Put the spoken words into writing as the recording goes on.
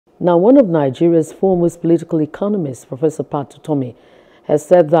Now, one of Nigeria's foremost political economists, Professor Utomi, has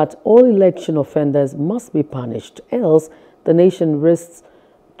said that all election offenders must be punished, else the nation risks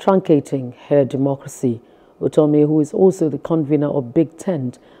truncating her democracy. Utomi, who is also the convener of Big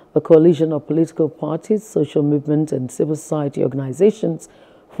Tent, a coalition of political parties, social movements, and civil society organizations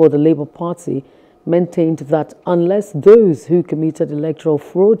for the Labour Party, maintained that unless those who committed electoral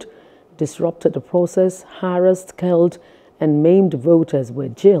fraud, disrupted the process, harassed, killed, and maimed voters were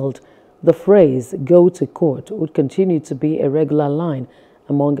jailed, the phrase "go to court" would continue to be a regular line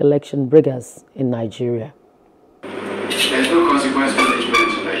among election riggers in Nigeria. There's no consequence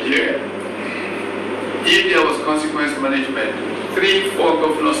management in Nigeria. If there was consequence management, 3-4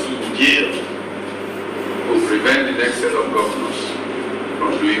 governors in jail would prevent the next set of governors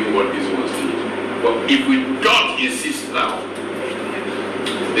from doing what these ones did. But if we don't insist now,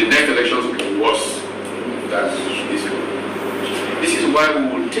 the next elections will be worse than this one. This is why we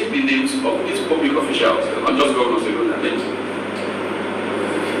will take the names of these public officials, not just governors, they know their names.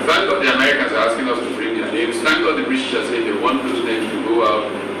 Thank God the Americans are asking us to bring their names. Thank God the British are saying they want those names to go out.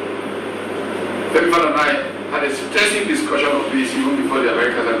 Femi and I had a extensive discussion of this even before the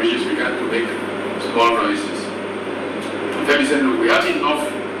Americans and British began to make small noises. Femi said, look, we have enough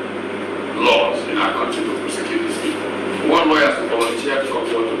laws in our country to prosecute these people. One lawyer has to volunteer to come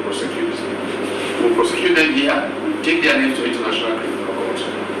forward to prosecute these people. We'll prosecute them here, we'll take their names to international criminal court.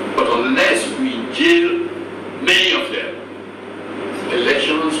 But unless we jail many of them,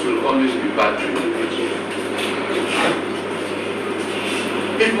 elections will always be bad treated in Nigeria.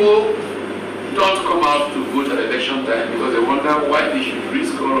 People don't come out to vote at election time because they wonder why they should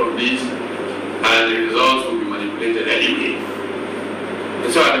risk all of this and the results will be manipulated anyway.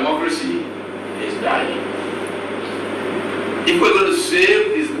 And so our democracy is dying. If we're going to save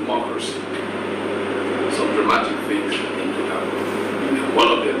this democracy, some dramatic things need to happen. And one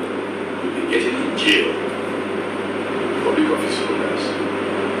of them will be getting in jail public office holders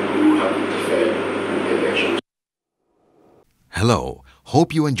who have interfered in the elections. Hello,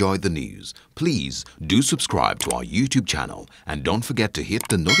 hope you enjoyed the news. Please do subscribe to our YouTube channel and don't forget to hit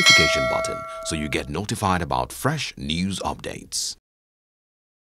the notification button so you get notified about fresh news updates.